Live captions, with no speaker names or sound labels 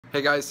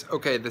Hey guys,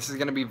 okay, this is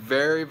going to be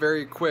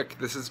very quick.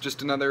 This is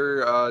just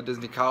another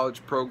Disney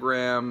College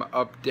Program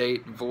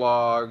update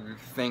vlog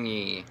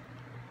thingy.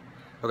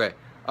 Okay,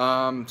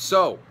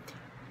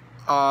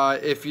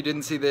 if you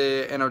didn't see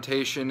the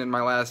annotation in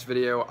my last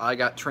video, I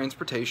got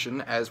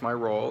transportation as my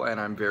role, and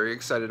I'm very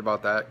excited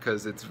about that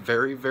because it's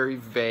very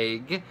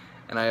vague,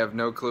 and I have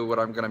no clue what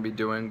I'm going to be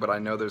doing, but I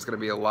know there's going to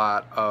be a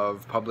lot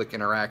of public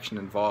interaction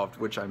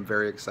involved, which I'm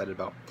very excited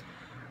about.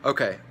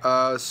 Okay,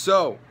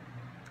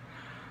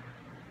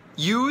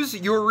 use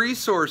your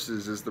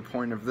resources is the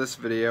point of this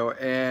video,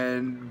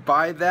 and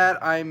by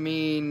that I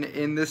mean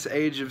in this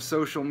age of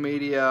social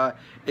media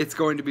it's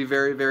going to be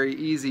very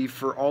easy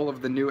for all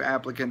of the new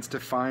applicants to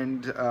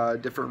find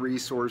different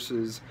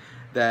resources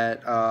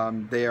that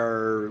they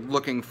are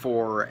looking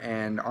for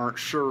and aren't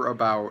sure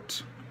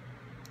about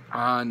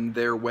on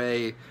their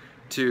way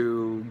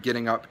to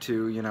getting up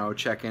to, you know,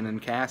 check-in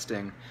and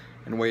casting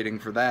and waiting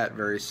for that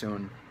very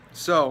soon.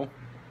 So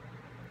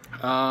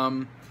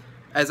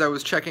as I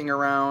was checking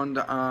around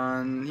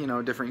on, you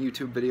know, different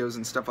YouTube videos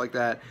and stuff like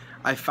that,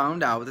 I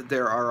found out that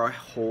there are a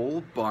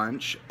whole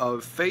bunch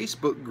of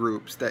Facebook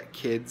groups that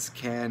kids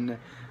can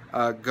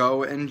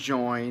go and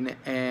join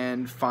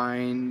and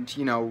find,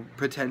 you know,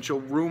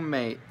 potential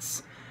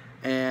roommates.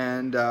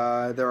 And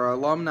there are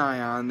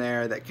alumni on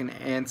there that can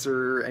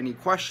answer any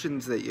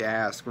questions that you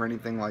ask or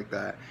anything like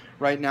that.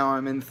 Right now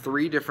I'm in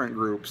 3 different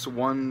groups.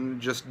 One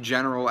just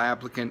general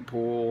applicant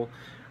pool,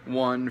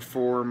 one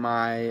for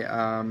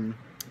my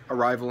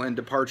arrival and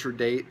departure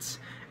dates,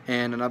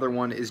 and another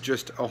one is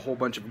just a whole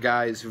bunch of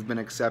guys who've been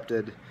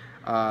accepted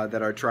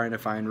that are trying to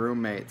find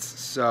roommates.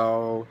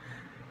 So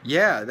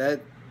yeah,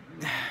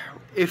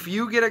 if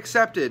you get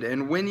accepted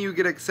and when you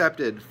get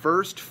accepted,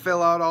 first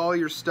fill out all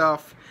your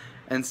stuff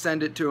and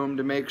send it to them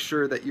to make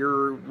sure that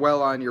you're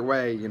well on your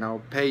way. You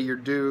know, pay your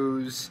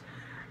dues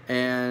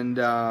and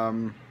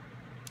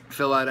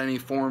fill out any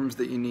forms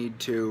that you need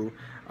to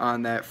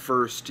on that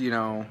first, you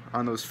know,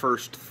 on those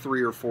first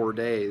 3 or 4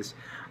 days.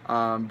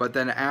 But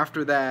then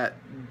after that,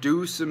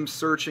 do some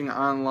searching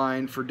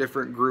online for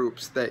different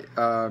groups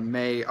that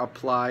may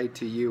apply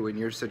to you in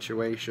your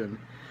situation.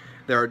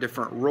 There are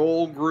different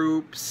role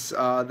groups.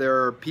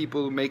 There are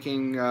people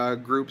making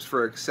groups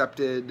for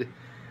accepted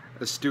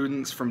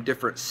students from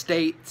different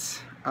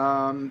states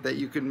that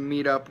you can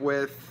meet up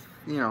with.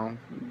 You know,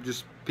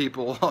 just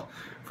people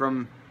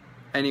from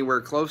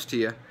anywhere close to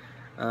you.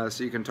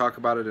 So you can talk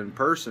about it in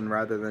person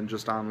rather than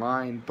just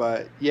online.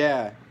 But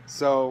yeah,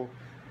 so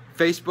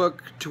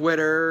Facebook,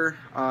 Twitter,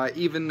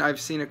 even I've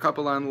seen a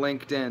couple on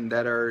LinkedIn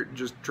that are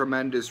just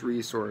tremendous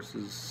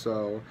resources.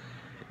 So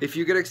if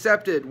you get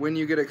accepted, when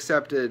you get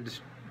accepted,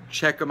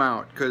 check them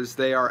out because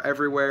they are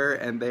everywhere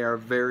and they are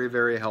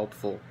very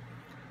helpful.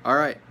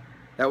 Alright,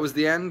 that was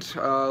the end.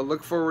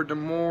 Look forward to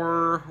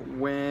more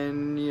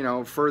when, you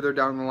know, further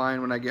down the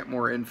line when I get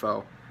more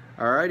info.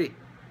 Alrighty,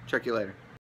 check you later.